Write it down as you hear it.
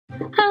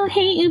Oh,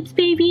 hey, Oops,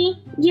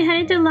 baby. You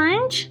headed to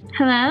lunch?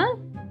 Hello?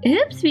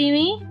 Oops,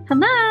 baby.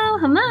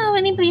 Hello,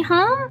 anybody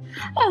home?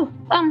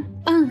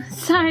 Oh,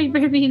 sorry,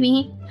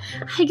 baby.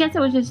 I guess I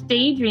was just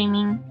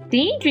daydreaming.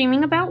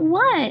 Daydreaming about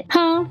what?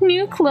 Oh,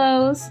 new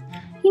clothes.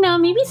 You know,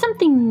 maybe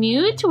something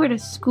new to wear to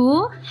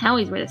school. I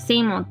always wear the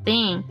same old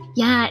thing.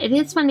 Yeah, it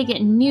is fun to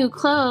get new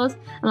clothes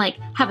and like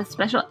have a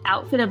special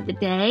outfit of the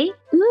day.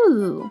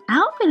 Ooh,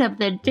 outfit of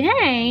the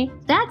day?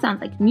 That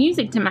sounds like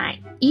music to my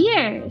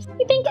ears.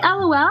 You think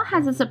l.o.l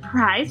has a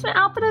surprise for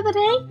outfit of the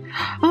day?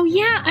 Oh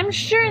yeah, I'm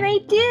sure they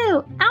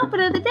do. Outfit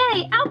of the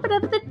day, outfit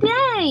of the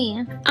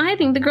day. I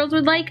think the girls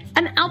would like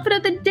an outfit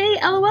of the day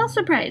l.o.l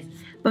surprise.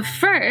 But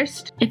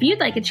first, if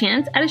you'd like a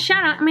chance at a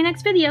shout out in my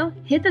next video,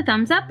 hit the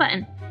thumbs up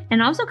button.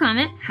 And also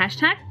comment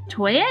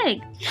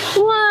 #ToyEgg.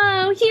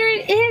 Whoa, here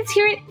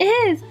it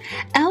is.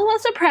 l.o.l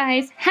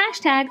surprise,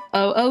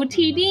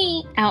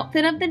 #OOTD,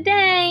 outfit of the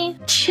day.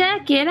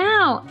 Check it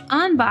out.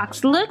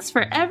 Unboxed looks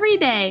for every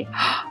day.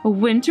 A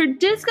winter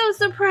disco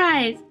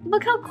surprise.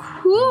 Look how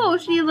cool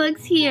she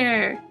looks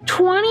here.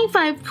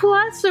 25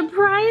 plus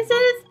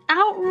surprises?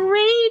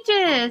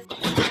 Outrageous.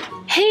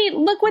 Hey,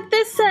 look what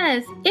this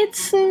says. It's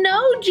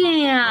Snow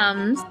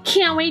Jams.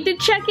 Can't wait to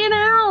check it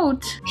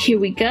out. Here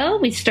we go.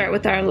 We start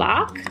with our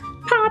lock.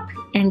 Pop.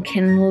 And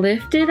can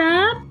lift it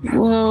up.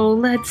 Whoa,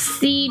 let's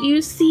see. Do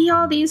you see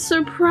all these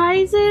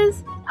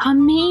surprises?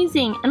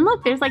 Amazing. And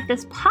look, there's like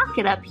this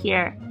pocket up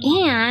here.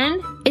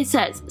 And it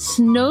says,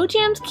 Snow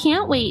Jams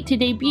can't wait to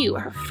debut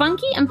her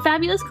funky and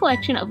fabulous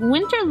collection of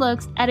winter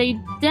looks at a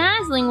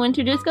dazzling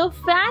winter disco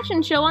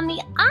fashion show on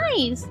the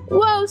ice.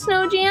 Whoa,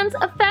 Snow Jams,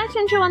 a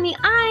fashion show on the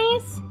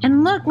ice.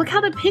 And look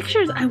how the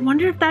pictures, I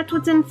wonder if that's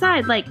what's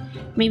inside. Like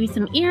maybe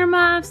some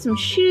earmuffs, some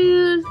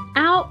shoes,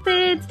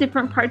 outfits,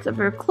 different parts of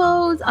her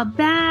clothes, a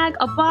bag,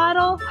 a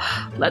bottle.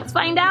 Let's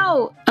find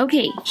out.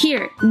 Okay,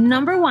 here,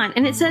 number 1,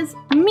 and it says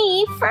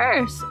me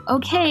first.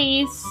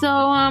 Okay,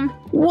 so,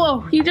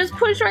 whoa, you just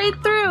push right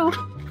through.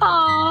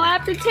 Oh, I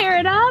have to tear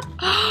it up.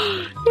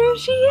 There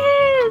she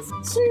is,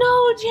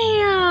 Snow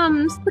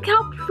Jams. Look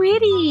how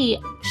pretty.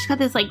 She's got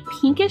this like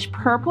pinkish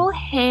purple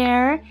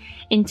hair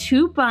in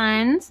 2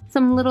 buns,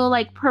 some little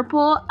like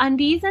purple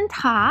undies and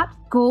tops,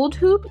 gold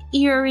hoop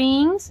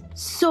earrings.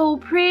 So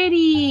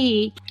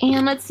pretty.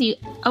 And let's see.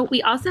 Oh,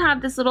 we also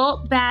have this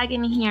little bag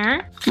in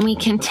here. We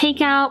can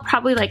take out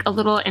probably like a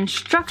little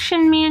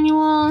instruction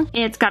manual.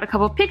 It's got a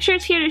couple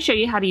pictures here to show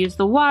you how to use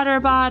the water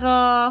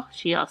bottle.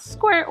 She'll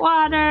squirt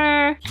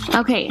water.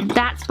 Okay,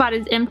 that spot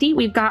is empty.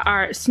 We've got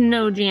our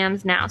Snow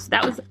Jams now. So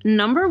that was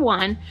number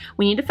 1.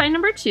 We need to find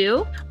number 2.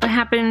 What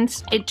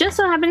happens? It just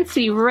so happens to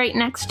be right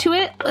next to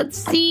it. Let's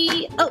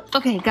see. Oh,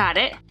 okay, got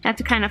it. I have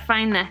to kind of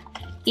find the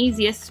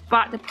easiest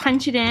spot to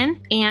punch it in,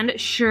 and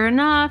sure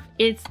enough,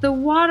 it's the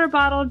water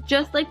bottle,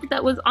 just like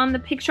that was on the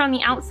picture on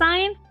the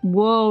outside.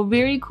 Whoa,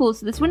 very cool.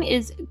 So this one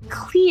is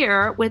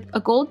clear with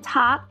a gold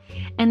top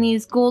and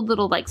these gold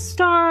little like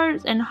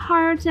stars and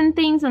hearts and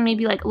things, and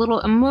maybe like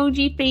little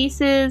emoji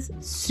faces.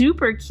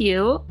 Super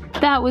cute.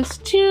 That was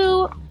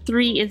 2.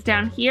 3 is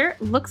down here.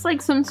 Looks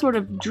like some sort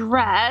of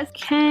dress.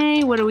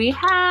 Okay, what do we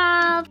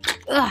have?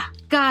 Ugh,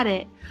 got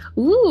it.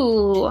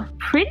 Ooh,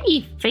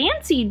 pretty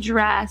fancy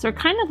dress, or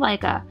kind of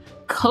like a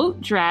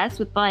coat dress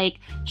with like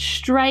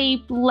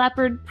striped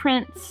leopard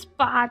print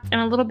spots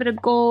and a little bit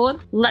of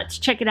gold. Let's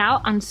check it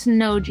out on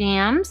Snow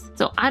Jams.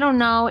 So I don't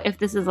know if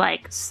this is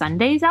like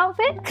Sunday's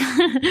outfit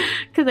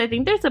because I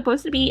think there's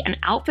supposed to be an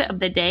outfit of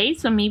the day.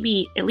 So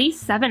maybe at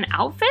least 7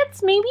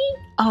 outfits maybe.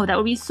 Oh, that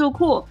would be so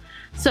cool.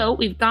 So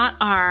we've got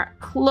our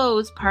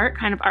clothes part,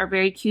 kind of our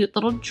very cute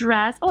little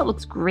dress. Oh, it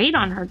looks great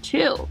on her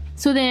too.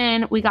 So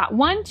then we got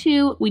 1,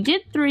 2, we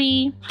did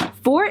 3.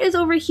 4 is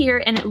over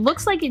here, and it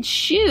looks like it's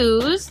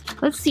shoes.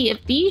 Let's see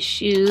if these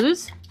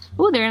shoes,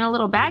 oh, they're in a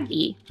little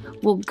baggie,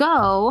 will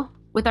go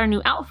with our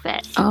new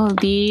outfit. Oh,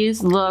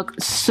 these look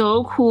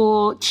so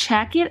cool.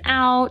 Check it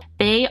out.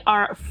 They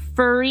are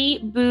furry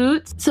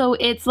boots. So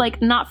it's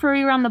like not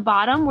furry around the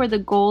bottom where the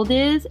gold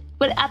is,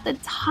 but at the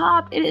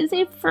top it is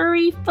a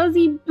furry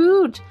fuzzy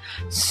boot.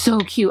 So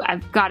cute.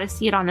 I've got to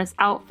see it on this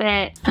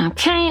outfit.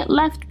 Okay,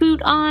 left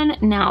boot on.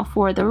 Now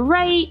for the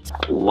right.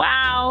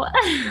 Wow.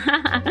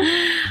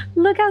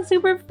 Look how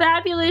super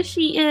fabulous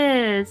she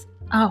is.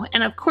 Oh,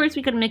 and of course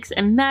we could mix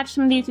and match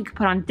some of these. We could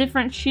put on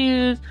different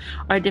shoes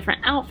or a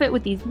different outfit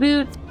with these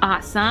boots.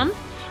 Awesome.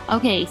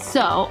 Okay,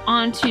 so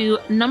on to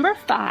number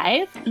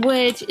 5,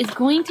 which is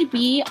going to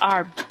be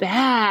our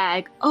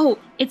bag. Oh,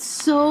 it's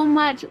so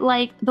much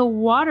like the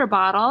water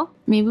bottle.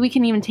 Maybe we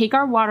can even take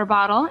our water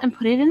bottle and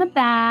put it in the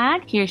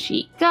bag. Here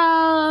she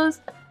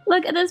goes.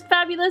 Look at this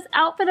fabulous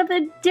outfit of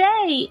the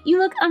day. You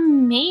look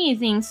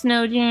amazing,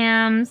 Snow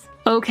Jams.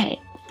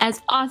 Okay. As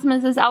awesome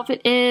as this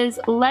outfit is,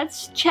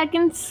 let's check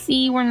and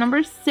see where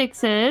number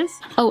 6 is.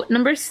 Oh,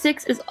 number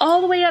 6 is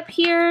all the way up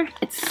here.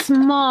 It's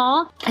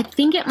small. I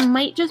think it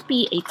might just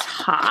be a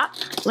top.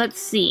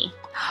 Let's see.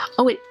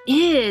 Oh, it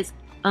is.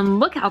 And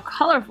look how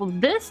colorful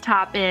this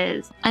top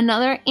is.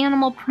 Another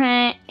animal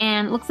print,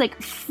 and looks like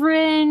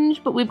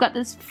fringe, but we've got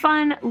this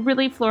fun,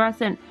 really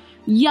fluorescent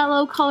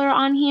yellow color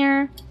on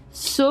here.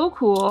 So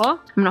cool. I'm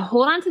gonna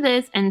hold on to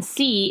this and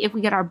see if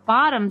we get our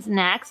bottoms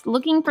next.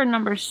 Looking for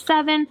number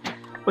 7,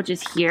 which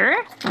is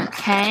here.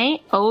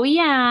 Okay. Oh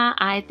yeah,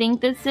 I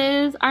think this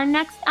is our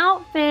next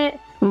outfit.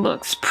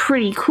 Looks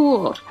pretty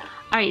cool.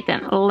 All right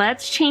then,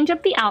 let's change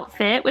up the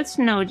outfit with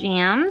snow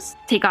jams.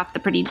 Take off the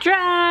pretty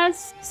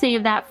dress,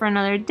 save that for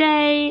another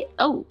day.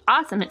 Oh,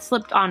 awesome, it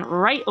slipped on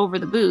right over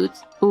the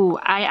boots. Ooh,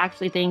 I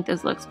actually think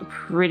this looks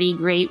pretty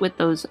great with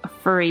those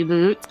furry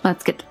boots.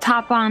 Let's get the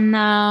top on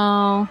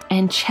though,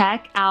 and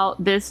check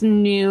out this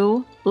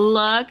new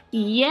look.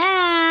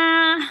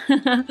 Yeah!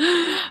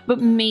 But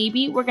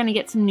maybe we're gonna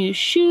get some new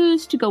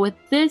shoes to go with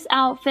this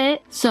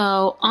outfit.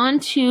 So on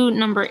to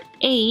number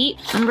 8.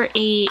 Number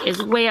 8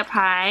 is way up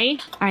high.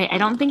 All right, I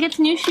don't think it's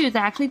new shoes. I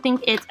actually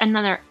think it's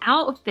another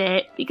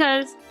outfit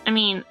because, I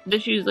mean, the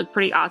shoes look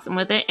pretty awesome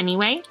with it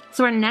anyway.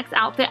 So our next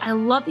outfit, I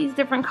love these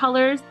different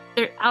colors.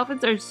 Their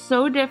outfits are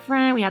so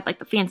different. We had like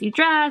the fancy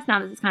dress. Now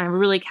this is kind of a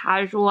really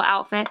casual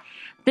outfit.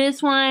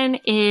 This one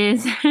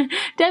is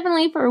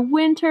definitely for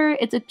winter.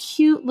 It's a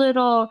cute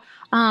little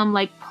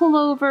like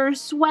pullover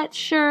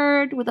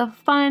sweatshirt with a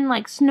fun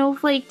like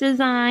snowflake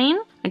design.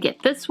 I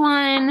get this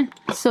one.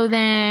 So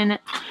then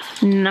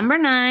number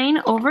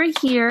 9 over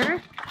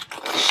here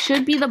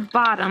should be the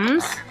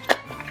bottoms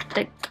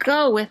that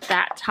go with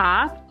that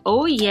top.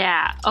 Oh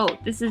yeah. Oh,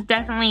 this is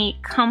definitely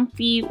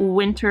comfy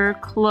winter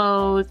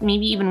clothes,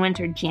 maybe even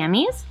winter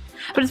jammies.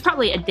 But it's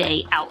probably a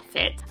day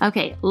outfit.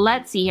 Okay,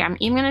 let's see here. I'm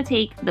even gonna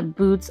take the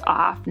boots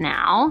off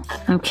now.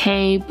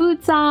 Okay,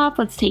 boots off.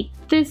 Let's take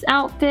this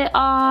outfit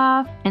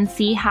off and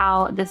see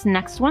how this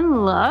next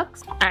one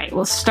looks. All right,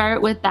 we'll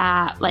start with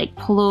that like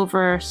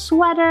pullover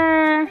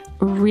sweater.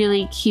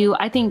 Really cute.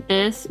 I think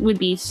this would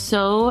be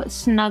so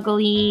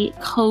snuggly,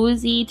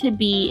 cozy to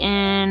be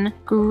in.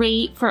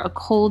 Great for a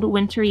cold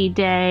wintry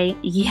day.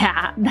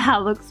 Yeah,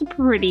 that looks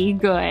pretty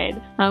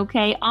good.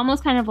 Okay,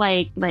 almost kind of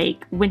like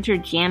winter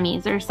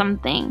jammies or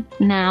something.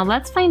 Now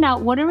let's find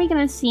out what are we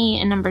gonna see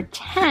in number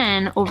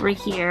 10 over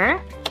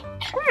here.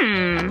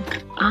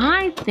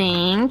 I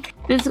think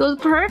this goes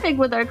perfect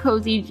with our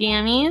cozy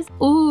jammies.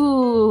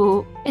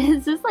 Ooh,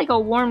 is this like a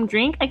warm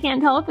drink? I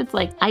can't tell if it's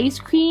like ice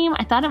cream.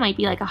 I thought it might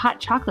be like a hot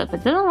chocolate,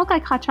 but it doesn't look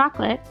like hot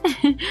chocolate.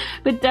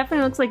 But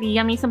definitely looks like a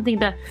yummy something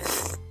to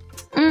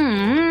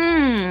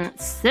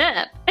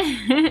sip.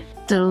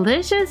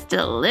 Delicious,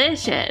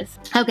 delicious.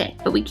 Okay,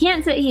 but we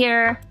can't sit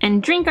here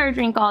and drink our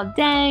drink all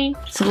day.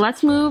 So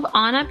let's move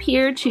on up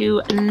here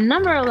to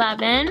number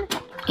 11.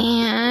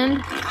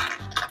 And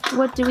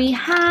what do we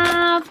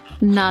have?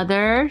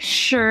 Another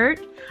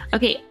shirt.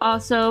 Okay,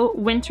 also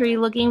wintry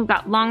looking. We've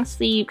got long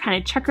sleeve, kind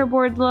of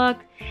checkerboard look.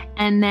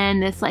 And then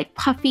this like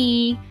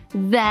puffy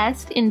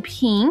vest in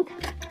pink.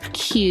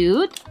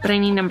 Cute. But I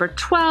need number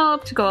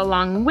 12 to go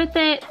along with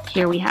it.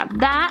 Here we have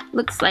that.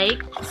 Looks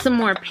like some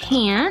more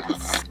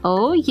pants.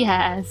 Oh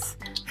yes.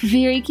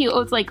 Very cute.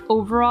 Oh, it's like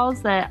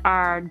overalls that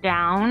are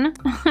down.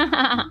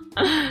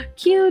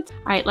 Cute.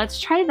 All right, let's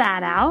try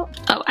that out.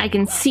 Oh, I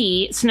can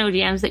see, Snow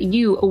Jams, that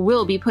you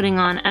will be putting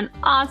on an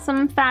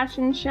awesome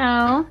fashion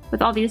show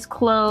with all these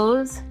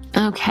clothes.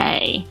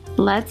 Okay,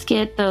 let's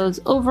get those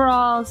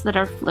overalls that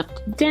are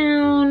flipped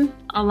down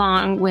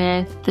along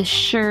with the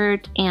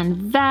shirt and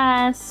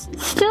vest.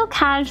 Still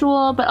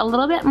casual, but a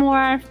little bit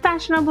more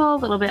fashionable, a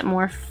little bit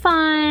more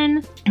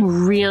fun.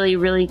 Really,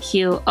 really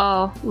cute.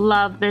 Oh,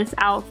 love this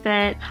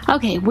outfit.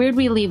 Okay, where'd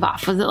we leave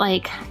off? Was it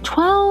like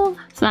 12?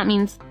 So that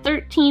means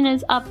 13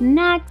 is up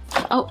next.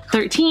 Oh,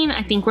 13,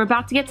 I think we're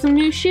about to get some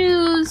new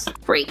shoes.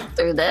 Break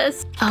through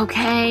this.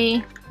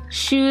 Okay.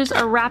 Shoes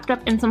are wrapped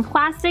up in some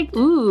plastic.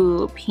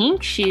 Ooh,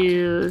 pink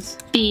shoes.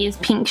 These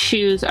pink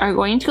shoes are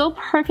going to go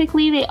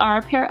perfectly. They are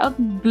a pair of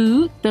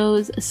boots.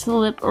 Those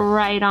slip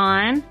right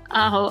on.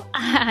 Oh,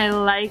 I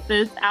like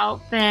this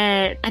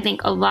outfit. I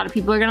think a lot of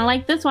people are gonna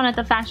like this one at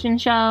the fashion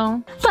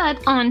show. But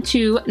on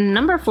to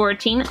number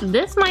 14.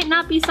 This might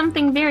not be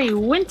something very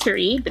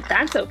wintry, but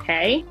that's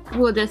okay.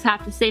 We'll just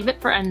have to save it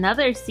for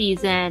another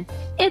season.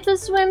 It's a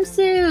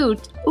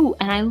swimsuit. Ooh,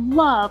 and I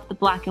love the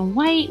black and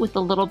white with a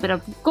little bit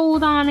of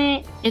gold on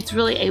it. It's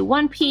really a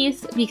one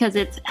piece because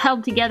it's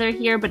held together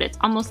here, but it's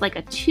almost like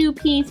a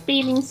two-piece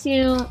bathing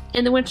suit.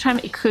 In the wintertime,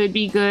 it could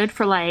be good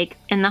for like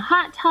in the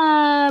hot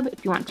tub,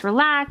 if you want to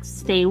relax,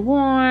 stay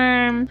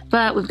warm.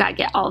 But we've got to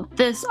get all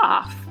this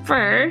off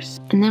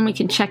first, and then we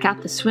can check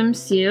out the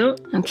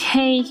swimsuit.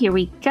 Okay, here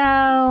we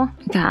go.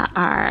 Got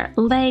our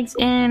legs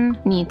in.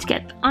 Need to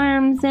get the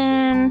arms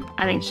in.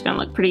 I think she's gonna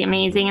look pretty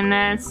amazing in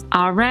this.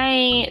 All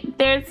right,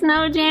 there's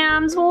Snow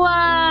Jams. Whoa,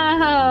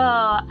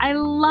 I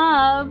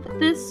love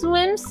this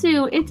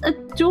swimsuit. It's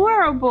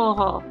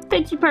adorable.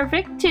 Fits you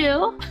perfect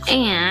too.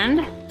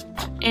 And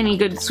any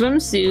good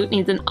swimsuit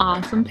needs an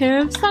awesome pair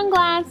of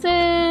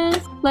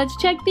sunglasses. Let's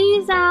check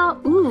these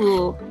out.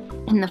 Ooh,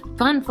 and the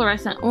fun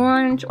fluorescent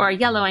orange, or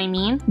yellow I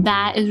mean.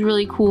 That is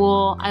really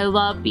cool. I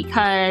love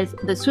because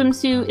the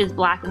swimsuit is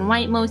black and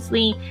white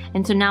mostly,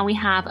 and so now we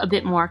have a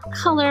bit more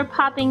color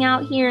popping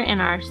out here in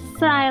our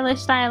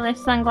stylish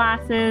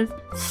sunglasses.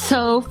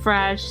 So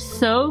fresh,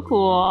 so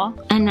cool.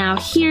 And now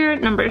here,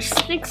 number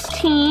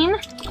 16.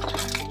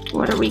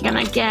 What are we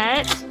gonna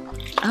get?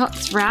 Oh,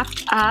 it's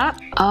wrapped up.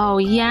 Oh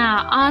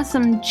yeah,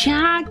 awesome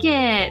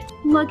jacket.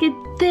 Look at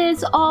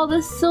this, all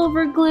the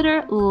silver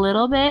glitter,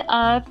 little bit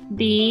of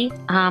the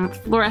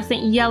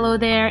fluorescent yellow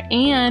there,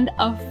 and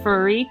a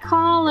furry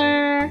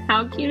collar.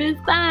 How cute is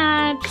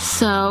that?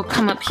 So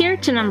come up here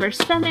to number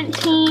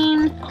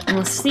 17, and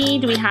we'll see,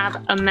 do we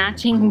have a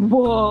matching,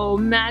 whoa,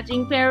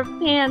 matching pair of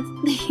pants.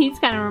 These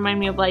kind of remind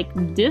me of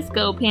like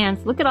disco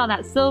pants. Look at all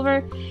that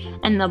silver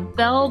and the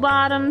bell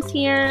bottoms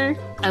here.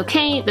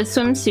 Okay, the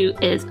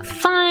swimsuit is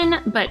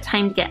fun, but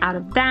time to get out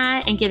of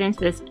that and get into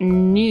this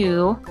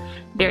new,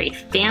 very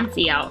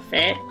fancy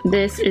outfit.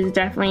 This is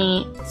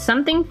definitely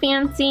something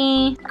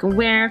fancy. You can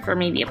wear for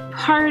maybe a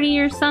party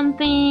or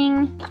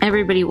something.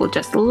 Everybody will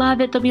just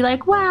love it. They'll be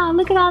like, wow,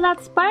 look at all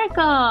that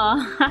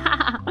sparkle.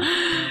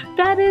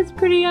 That is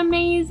pretty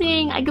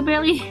amazing. I could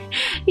barely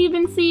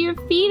even see your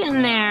feet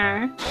in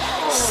there.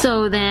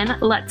 So then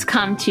let's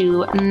come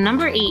to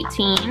number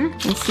 18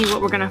 and see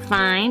what we're gonna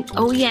find.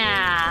 Oh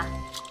yeah,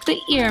 the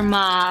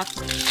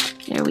earmuff.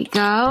 There we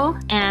go.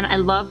 And I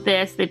love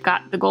this. They've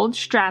got the gold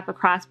strap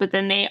across, but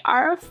then they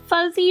are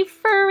fuzzy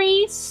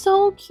furry.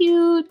 So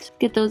cute.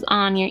 Get those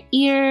on your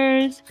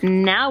ears.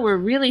 Now we're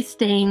really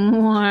staying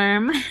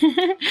warm.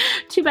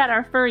 Too bad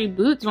our furry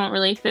boots won't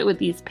really fit with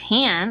these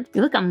pants.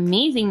 They look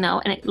amazing though,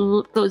 and it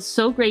goes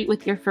so great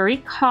with your furry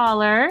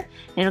collar.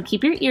 And it'll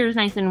keep your ears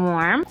nice and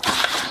warm.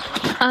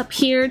 Up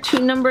here to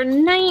number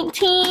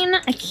 19.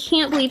 I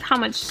can't believe how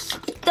much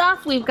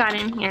stuff we've got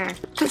in here.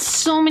 Just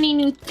so many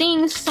new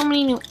things, so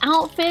many new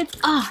outfits.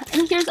 Oh,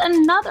 and here's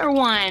another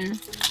one.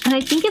 And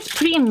I think it's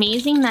pretty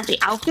amazing that the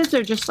outfits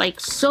are just like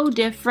so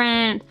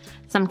different.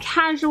 Some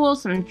casual,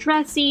 some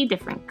dressy,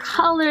 different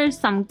colors,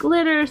 some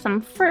glitter,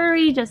 some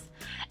furry,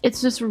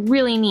 it's just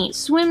really neat.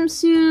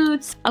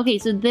 Swimsuits. Okay,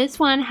 so this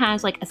one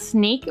has like a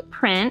snake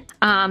print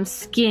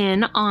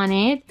skin on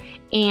it,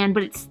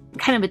 but it's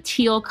kind of a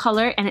teal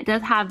color, and it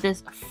does have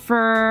this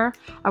fur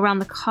around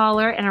the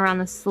collar and around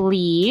the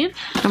sleeve.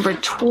 Number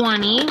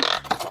 20.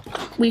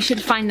 We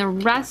should find the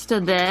rest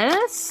of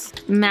this.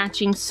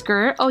 Matching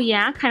skirt. Oh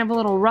yeah, kind of a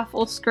little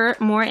ruffle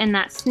skirt, more in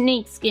that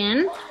snake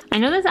skin. I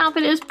know this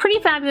outfit is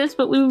pretty fabulous,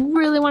 but we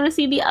really want to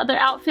see the other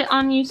outfit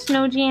on you,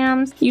 Snow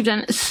Jams. You've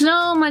done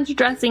so much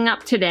dressing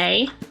up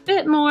today.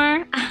 Bit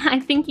more. I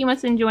think you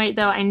must enjoy it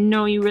though. I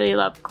know you really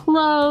love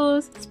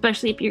clothes,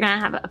 especially if you're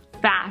gonna have a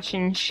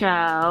fashion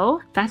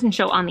show. Fashion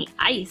show on the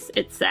ice,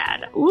 it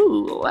said.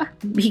 Ooh,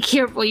 be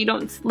careful you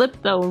don't slip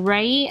though,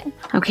 right?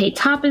 Okay,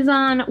 top is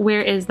on.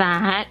 Where is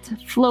that?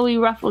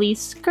 Flowy, ruffly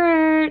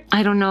skirt.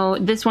 I don't know.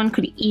 This one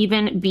could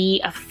even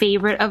be a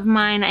favorite of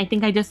mine. I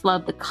think I just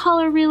love the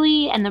color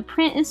really, and the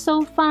print is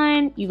so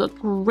fun. You look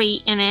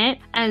great in it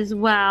as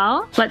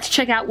well. Let's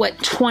check out what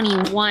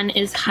 21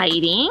 is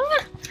hiding.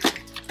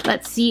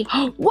 Let's see.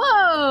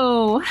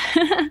 Whoa!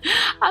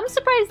 I'm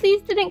surprised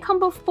these didn't come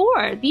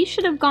before. These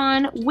should have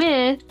gone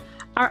with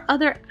our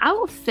other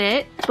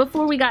outfit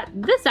before we got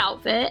this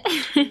outfit,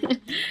 because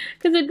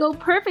it'd go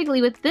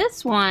perfectly with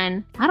this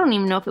one. I don't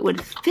even know if it would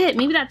fit.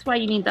 Maybe that's why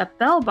you need the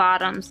bell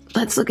bottoms.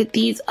 Let's look at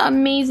these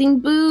amazing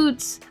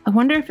boots. I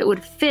wonder if it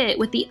would fit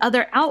with the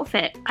other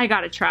outfit. I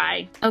gotta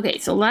try. Okay,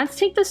 so let's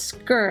take the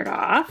skirt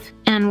off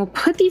and we'll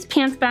put these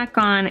pants back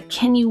on.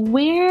 Can you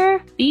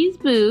wear these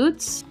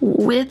boots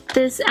with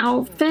this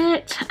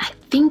outfit? I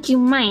think you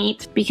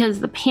might, because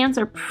the pants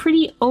are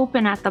pretty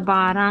open at the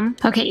bottom.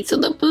 Okay, so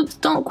the boots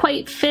don't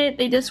quite fit.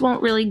 They just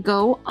won't really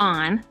go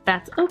on.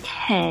 That's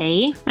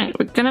okay. All right,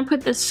 we're gonna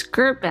put the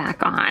skirt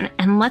back on,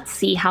 and let's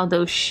see how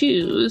those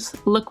shoes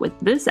look with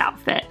this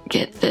outfit.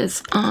 Get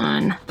this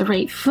on the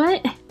right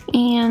foot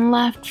and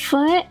left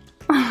foot.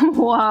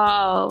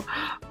 Whoa,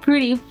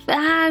 pretty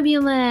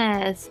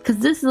fabulous, because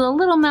this is a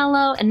little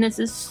mellow and this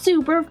is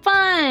super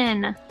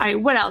fun. All right,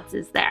 what else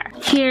is there?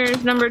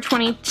 Here's number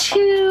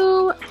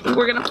 22. I think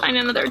we're gonna find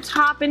another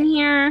top in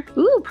here.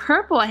 Ooh,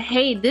 purple.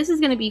 Hey, this is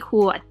gonna be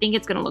cool. I think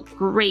it's gonna look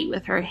great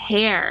with her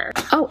hair.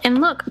 Oh,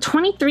 and look,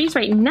 23 is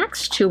right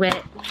next to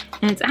it,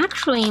 and it's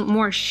actually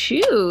more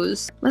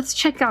shoes. Let's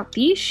check out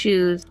these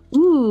shoes.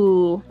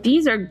 Ooh,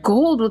 these are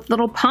gold with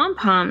little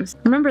pom-poms.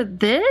 Remember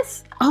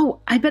this? Oh,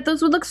 I bet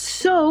those would look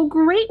so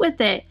great with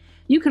it.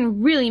 You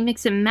can really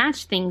mix and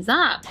match things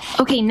up.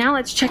 Okay, now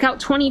let's check out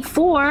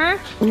 24.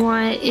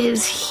 What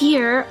is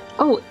here?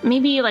 Oh,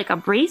 maybe like a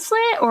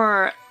bracelet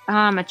or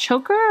a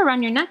choker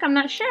around your neck? I'm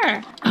not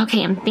sure.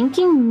 Okay, I'm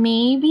thinking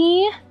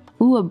maybe,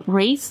 ooh, a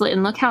bracelet,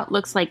 and look how it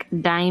looks like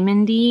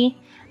diamondy.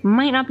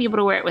 Might not be able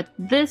to wear it with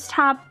this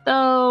top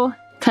though,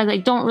 because I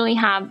don't really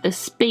have the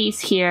space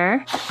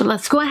here. But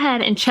let's go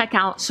ahead and check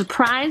out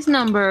surprise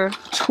number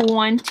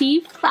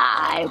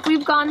 25.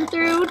 We've gone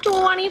through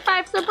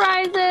 25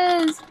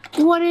 surprises.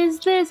 What is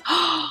this?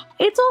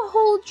 It's a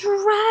whole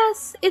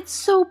dress. It's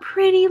so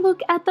pretty.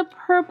 Look at the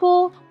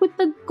purple with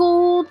the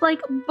gold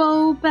like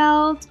bow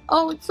belt.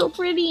 Oh, it's so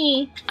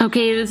pretty.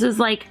 Okay, this is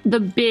like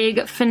the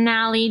big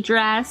finale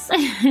dress.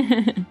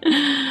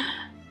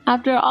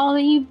 after all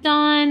that you've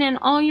done and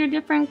all your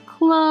different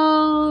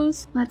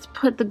clothes. Let's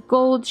put the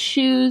gold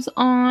shoes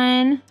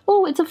on.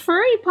 Oh, it's a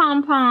furry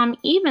pom-pom,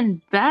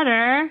 even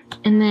better.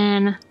 And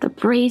then the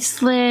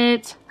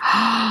bracelet.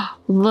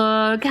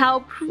 Look how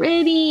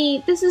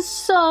pretty. This is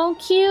so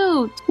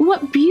cute.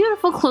 What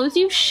beautiful clothes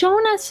you've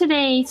shown us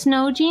today,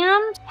 Snow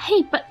Jam.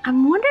 Hey, but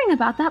I'm wondering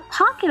about that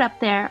pocket up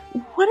there.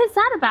 What is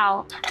that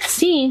about?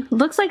 See,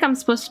 looks like I'm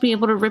supposed to be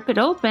able to rip it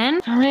open.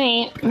 All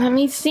right, let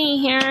me see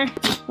here.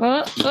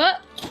 Oh.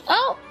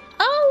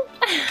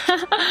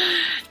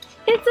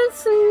 It's a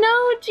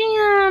Snow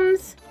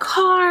Jams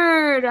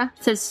card. It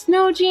says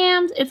Snow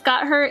Jams. It's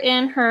got her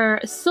in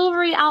her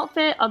silvery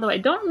outfit, although I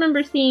don't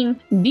remember seeing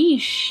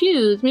these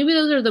shoes. Maybe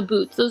those are the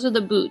boots. Those are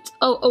the boots.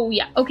 Oh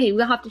yeah. Okay,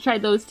 we'll have to try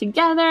those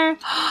together.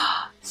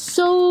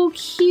 So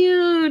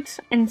cute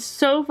and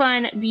so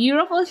fun.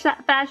 Beautiful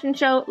fashion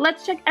show.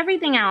 Let's check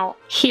everything out.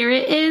 Here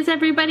it is,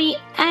 everybody.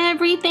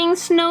 Everything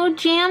Snow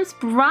Jams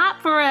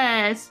brought for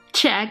us.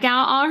 Check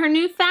out all her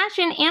new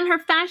fashion and her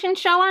fashion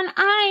show on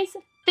ice.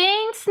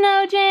 Thanks,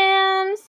 Snow Jams!